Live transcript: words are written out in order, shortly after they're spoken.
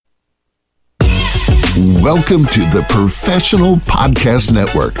Welcome to the Professional Podcast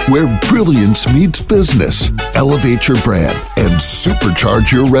Network, where brilliance meets business. Elevate your brand and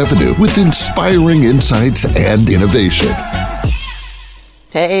supercharge your revenue with inspiring insights and innovation.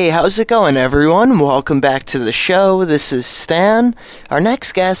 Hey, how's it going, everyone? Welcome back to the show. This is Stan. Our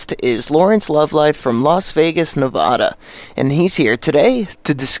next guest is Laurince Lovelife from Las Vegas, Nevada, and he's here today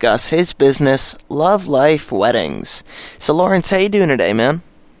to discuss his business, Love Life Weddings. So, Laurince, how you doing today, man?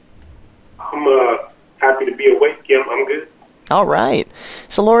 I'm happy to be awake, Kim. I'm good. All right.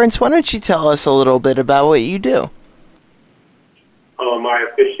 So, Laurince, why don't you tell us a little bit about what you do? I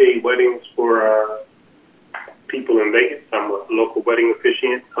officiate weddings for people in Vegas. I'm a local wedding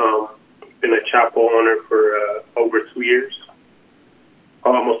officiant. Been a chapel owner for over 2 years,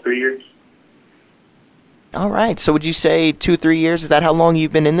 almost 3 years. All right. So would you say 2-3 years? Is that how long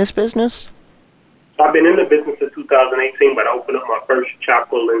you've been in this business? I've been in the business since 2018, but I opened up my first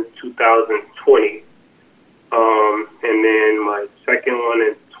chapel in 2020. And then my second one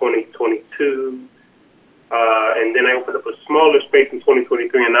in 2022. And then I opened up a smaller space in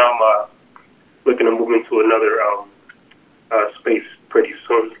 2023, and now I'm looking to move into another space pretty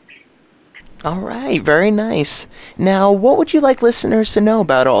soon. All right, very nice. Now, what would you like listeners to know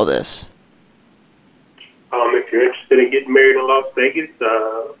about all this? If you're interested in getting married in Las Vegas,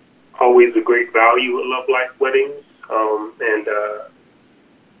 always a great value at Love Life Weddings, and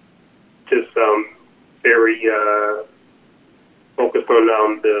just very focused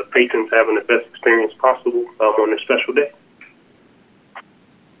on the patrons having the best experience possible on their special day.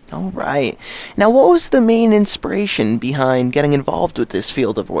 All right. Now, what was the main inspiration behind getting involved with this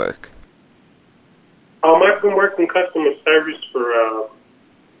field of work? I've been working customer service for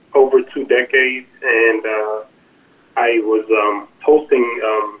over 2 decades, and I was hosting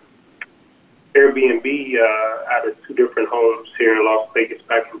Airbnb out of 2 different homes here in Las Vegas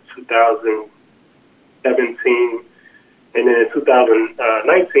back in 2017. And then in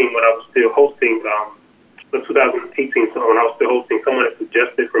 2019, when I was still hosting, 2018, so when I was still hosting, someone had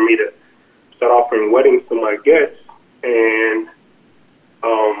suggested for me to start offering weddings to my guests. And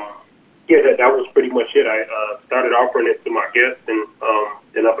that was pretty much it. I started offering it to my guests, and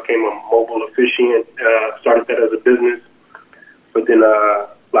then I became a mobile officiant, started that as a business. But then a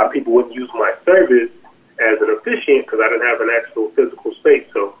lot of people wouldn't use my service as an officiant because I didn't have an actual physical space.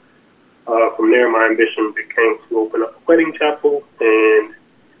 So from there, my ambition became to open up a wedding chapel, and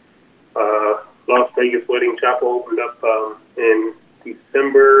Las Vegas Wedding Chapel opened up in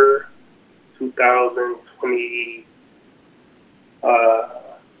December 2020,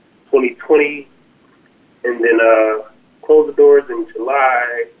 and then closed the doors in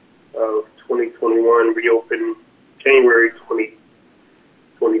July of 2021, reopened January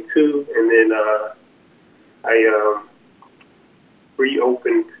 2022, and then I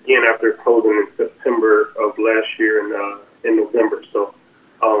reopened again after closing in September of last year in November. So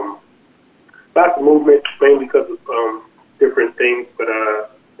lots of movement, mainly because of different things, but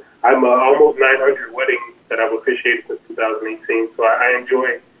I'm almost 900 weddings that I've officiated since 2018, so I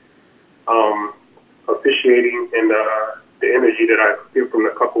enjoy officiating and the energy that I get from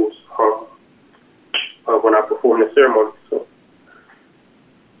the couples when I perform the ceremony. So.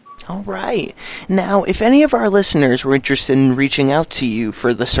 All right. Now, if any of our listeners were interested in reaching out to you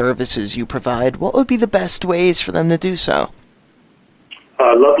for the services you provide, what would be the best ways for them to do so?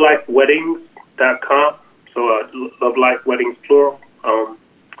 Lovelifeweddings.com. So Love Life Weddings plural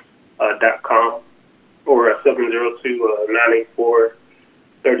 .com, or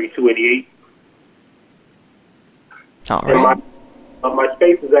 702-984-3288. All right. And my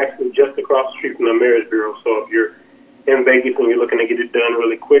space is actually just across the street from the Marriage Bureau. So if you're in Vegas and you're looking to get it done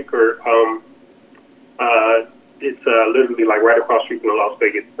really quick, or it's literally like right across the street from the Las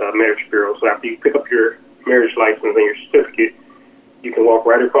Vegas Marriage Bureau. So after you pick up your marriage license and your certificate, you can walk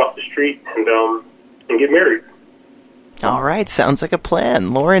right across the street and get married. All right, sounds like a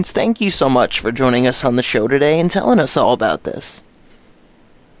plan. Laurince, thank you so much for joining us on the show today and telling us all about this.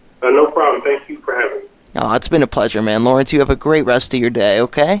 No problem. Thank you for having me. Oh, it's been a pleasure, man. Laurince, you have a great rest of your day,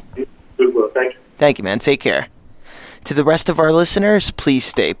 okay? Good luck. Thank you. Thank you, man. Take care. To the rest of our listeners, please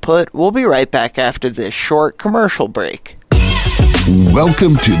stay put. We'll be right back after this short commercial break.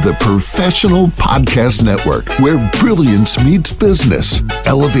 Welcome to the Professional Podcast Network, where brilliance meets business.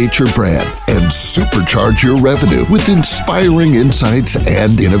 Elevate your brand and supercharge your revenue with inspiring insights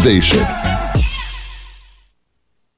and innovation.